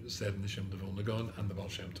heard it said in the Shem Devon Nagon and the Baal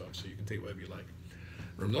Shem Tov, so you can take whatever you like.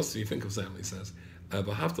 Ram Nossi Finkel Zamli says, there's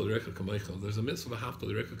a mitzvah of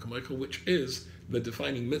Haftal Recha Kameichel, which is the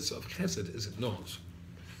defining mitzvah of Chesed, is it not?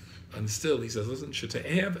 And still, he says, listen, you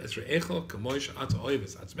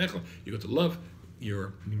got to love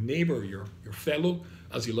your neighbor, your fellow,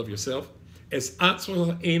 as you love yourself. Es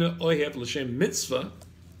atzma ohev l'shem mitzvah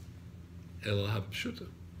ela hab'pshuta.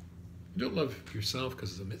 You don't love yourself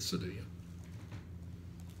because it's a mitzvah, do you?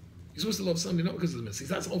 You're supposed to love somebody not because of the mitzvah.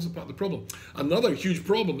 That's also part of the problem. Another huge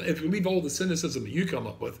problem, if you leave all the cynicism that you come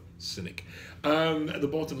up with, cynic, at the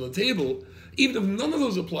bottom of the table, even if none of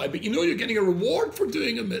those apply, but you're getting a reward for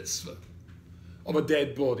doing a mitzvah of a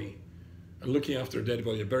dead body, and looking after a dead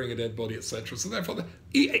body, or burying a dead body, etc. So therefore,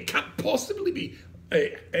 it can't possibly be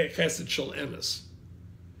a chesed shel emes,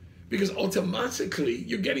 because automatically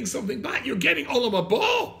you're getting something back. You're getting olam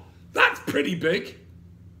haba. That's pretty big.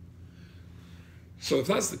 So if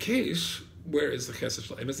that's the case, where is the chesed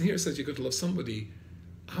shel emes? And here it says you've got to love somebody.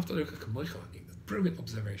 Brilliant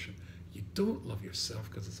observation. You don't love yourself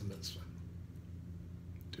because it's a mitzvah,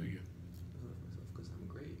 do you? I love myself because I'm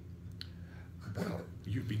great. Well,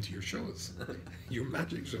 you've been to your shows, your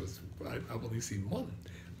magic shows. I've only seen one.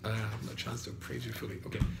 I haven't had a chance to praise you fully.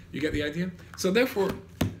 Okay, you get the idea? So therefore,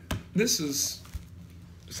 this is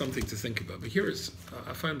something to think about. But here is,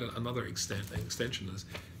 I found another extension of this,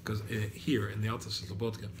 because here in the Altas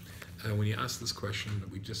Slobodka, when you ask this question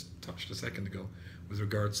that we just touched a second ago, with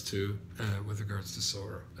regards to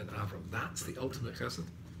Sorah and Avrohom, that's the ultimate chesed.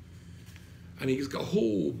 And he's got a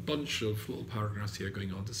whole bunch of little paragraphs here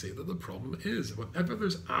going on to say that the problem is, whenever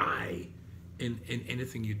there's I in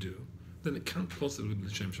anything you do, then it can't possibly be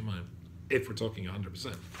L'Shem Shemayim, if we're talking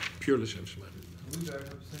 100%, pure L'Shem Shemayim. Can we back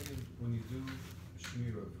up a second? When you do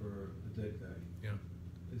Shmira for a dead guy, Yeah.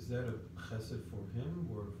 is that a chesed for him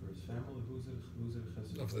or for his family? Who's it a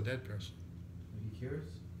chesed Of for? the dead person. He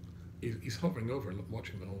cares? He's hovering over,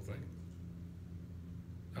 watching the whole thing.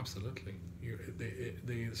 Absolutely.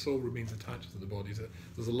 The soul remains attached to the body.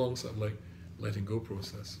 There's a long sort of like letting go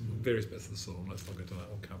process. Various bits of the soul. Let's not get to that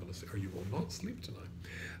old Kabbalah, or you will not sleep tonight.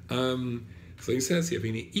 So he says here,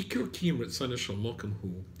 "V'ini ikar kiyum ritzona shel mokum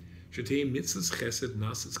hu, shetei mitzvahs chesed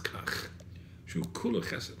nasis kach, shu kula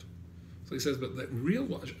chesed." So he says, but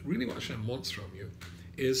really what Hashem wants from you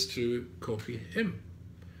is to copy Him.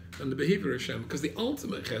 And the behavior of Hashem, because the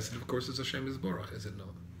ultimate chesed, of course, is Hashem is Borach, is it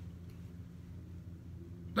not?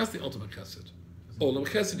 That's the ultimate chesed. Olam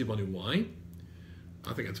chesed yibanu. Why?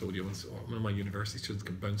 I think I told you once, one of my university students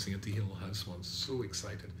came bouncing into Hill House once, so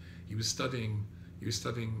excited. He was studying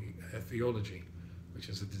theology, which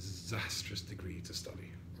is a disastrous degree to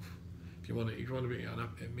study. If you want to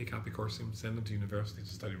make happy Korsim, send them to university to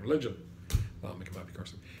study religion. That'll make a happy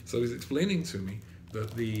Korsim. So he's explaining to me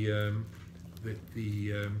that the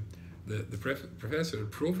professor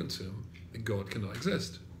had proven to him that God cannot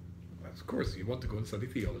exist. Of course, you want to go and study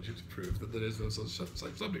theology to prove that there is no such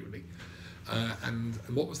subject, really. And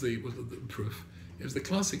what was the proof? It was the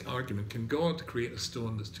classic argument: can God create a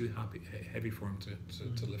stone that's too heavy for him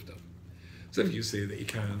to lift up? So if you say that he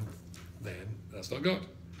can, then that's not God.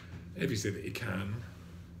 If you say that he can,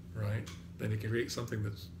 right, then he can create something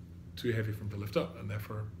that's too heavy for him to lift up, and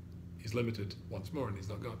therefore he's limited once more, and he's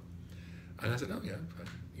not God. And I said, oh yeah,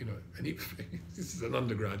 and this is an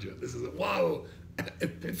undergraduate. This is a wow,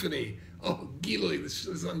 epiphany. Oh, Giloi, this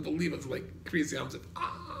is unbelievable. It's like crazy. I'm like,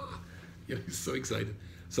 he's so excited.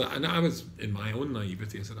 So, and I was in my own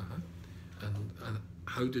naivety. I said, and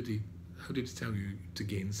how did he tell you to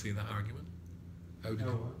gainsay that argument?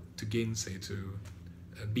 To gainsay, to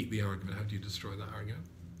beat the argument? How do you destroy that argument?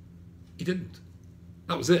 He didn't.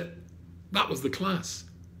 That was it. That was the class,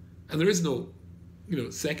 and there is no,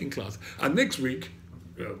 second class. And next week,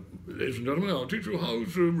 ladies and gentlemen, I'll teach you how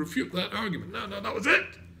to refute that argument. No, that was it.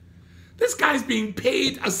 This guy's being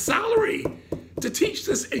paid a salary to teach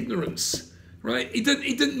this ignorance, right? He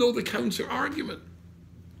didn't know the counter argument.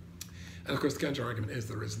 And of course, the counter argument is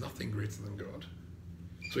there is nothing greater than God.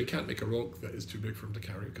 So he can't make a rock that is too big for him to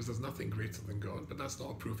carry because there's nothing greater than God. But that's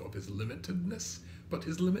not a proof of his limitedness, but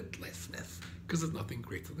his limitlessness, because there's nothing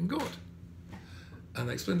greater than God. And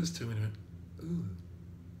I explained this to him and he went,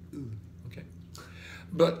 ooh, okay.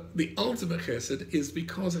 But the ultimate chesed is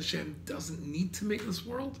because Hashem doesn't need to make this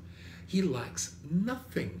world. He lacks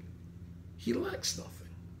nothing. He lacks nothing.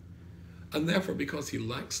 And therefore, because he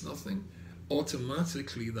lacks nothing,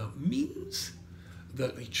 automatically that means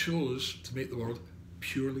that he chose to make the world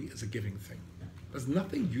purely as a giving thing. There's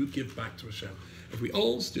nothing you give back to Hashem. If we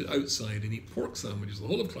all stood outside and eat pork sandwiches the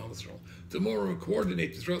whole of Clonastroll, tomorrow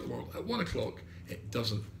coordinated throughout the world at 1 o'clock, it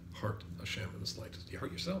doesn't hurt Hashem in the slightest. You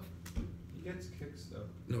hurt yourself. He gets kicks though.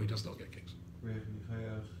 No, he does not get kicks.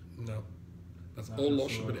 No. That's Not all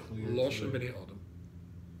just Losh B'nei Adam.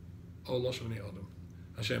 All Losh B'nei Adam.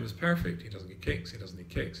 Hashem is perfect. He doesn't get kicks. He doesn't need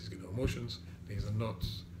kicks. He's got no emotions. These are not.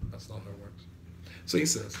 That's not how it works. So he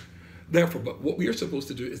says, therefore, but what we are supposed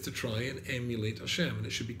to do is to try and emulate Hashem, and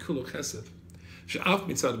it should be kulo chesed. She'af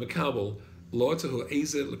mitzad mekabel lo tahu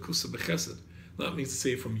eze lekusa b'chesed. That means to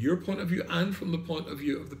say, from your point of view and from the point of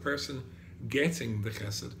view of the person getting the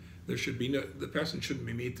chesed, there should be no. The person shouldn't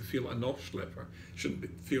be made to feel a noshleper, shouldn't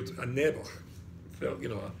feel a nebuch, feel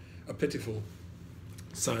a pitiful,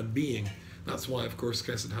 sad being. That's why, of course,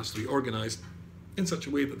 chesed has to be organized in such a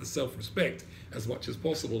way that the self-respect, as much as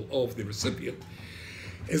possible, of the recipient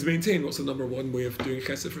is maintained. What's the number one way of doing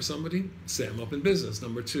chesed for somebody? Set him up in business.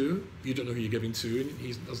 Number two, you don't know who you're giving to, and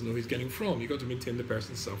he doesn't know who he's getting from. You've got to maintain the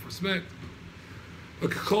person's self-respect.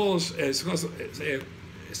 Because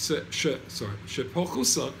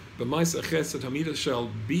shepochusa b'maisa chesed hamida shel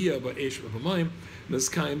bia ba'esh b'mayim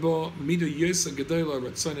nizkaim bo mida yosa gedola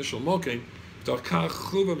ratzona shel mokim darkach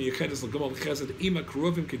chuva miyachedes l'gamal chesed ima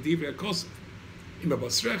kruvim kedivri akosef ima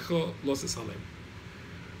basrecha losas halem.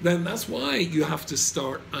 then that's why you have to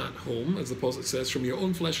start at home, as the Pasuk says, from your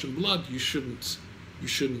own flesh and blood. You shouldn't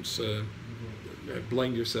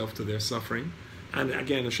blind yourself to their suffering. And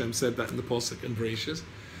again, Hashem said that in the Pasuk in Bereshis,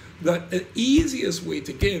 that the easiest way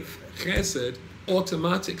to give chesed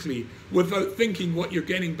automatically, without thinking what you're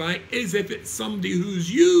getting back, is if it's somebody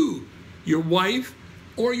who's you, your wife,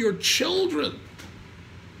 or your children.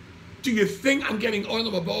 Do you think I'm getting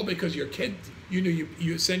olam haba because your kid,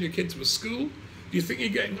 you send your kid to a school? Do you think you're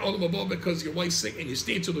getting olam haba because your wife's sick and you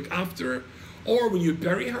stay to look after her? Or when you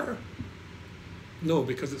bury her? No,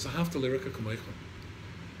 because it's a hafta l'rika kamaycha.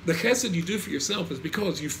 The chesed you do for yourself is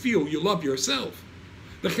because you feel you love yourself.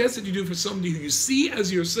 The chesed you do for somebody who you see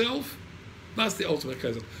as yourself, that's the ultimate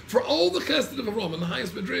chesed. For all the chesed of Avrohom and the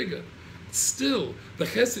highest madriga, still, the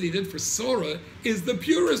chesed he did for Sarah is the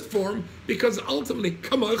purest form, because ultimately,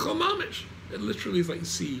 kamaycha mamish. It literally is like you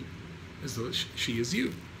see as though she is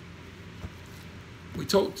you. We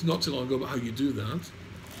talked not too long ago about how you do that.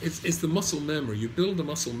 It's the muscle memory. You build a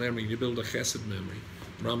muscle memory, you build a chesed memory.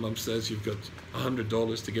 Rambam says you've got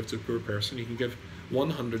 $100 to give to a poor person. You can give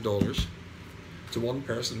 $100 to one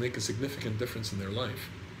person, make a significant difference in their life.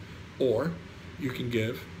 Or you can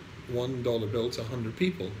give $1 bill to 100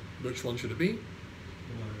 people. Which one should it be?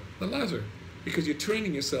 The latter. Because you're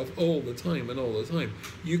training yourself all the time and all the time.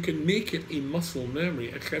 You can make it a muscle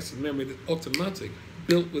memory, a chesed memory that's automatic,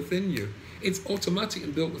 built within you. It's automatic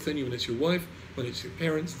and built within you when it's your wife, when it's your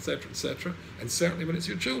parents, etc., and certainly when it's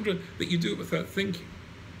your children, that you do it without thinking.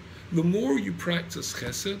 The more you practice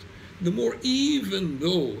chesed, the more, even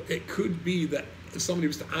though it could be that if somebody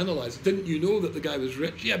was to analyze it, didn't you know that the guy was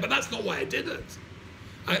rich? Yeah, but that's not why I did it.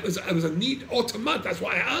 I was a need automatic, that's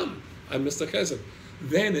why I am. I'm Mr. Chesed.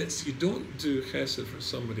 Then it's, you don't do chesed for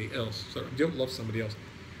somebody else. So you don't love somebody else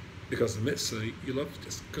because the mitzvah, you love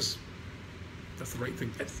just because that's the right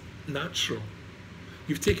thing. It's natural.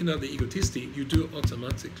 You've taken out the egotistic, you do it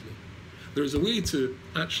automatically. There's a way to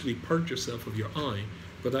actually purge yourself of your eye,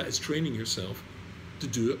 but that is training yourself to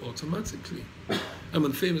do it automatically. And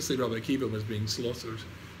when famously Rabbi Akiva was being slaughtered,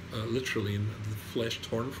 literally, and the flesh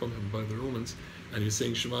torn from him by the Romans, and he was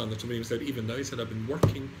saying Shema, and the Talmudim said, even now, he said, I've been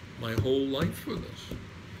working my whole life for this.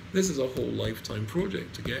 This is a whole lifetime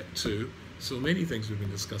project to get to so many things we've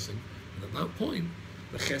been discussing. And at that point,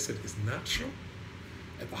 the chesed is natural.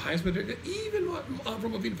 At the highest Midrash, even what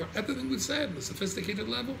Avrohom Avinu, for everything we've said, on the sophisticated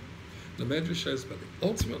level, the Midrash says, but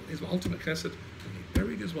his ultimate chesed, when he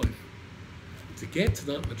buried his wife. To get to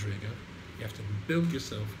that madriga, you have to build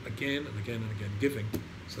yourself again and again and again, giving,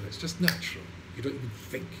 so that it's just natural. You don't even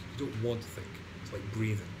think. You don't want to think. It's like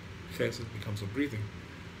breathing. Chesed becomes a breathing,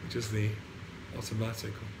 which is the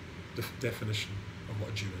automatic definition of what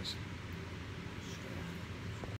a Jew is.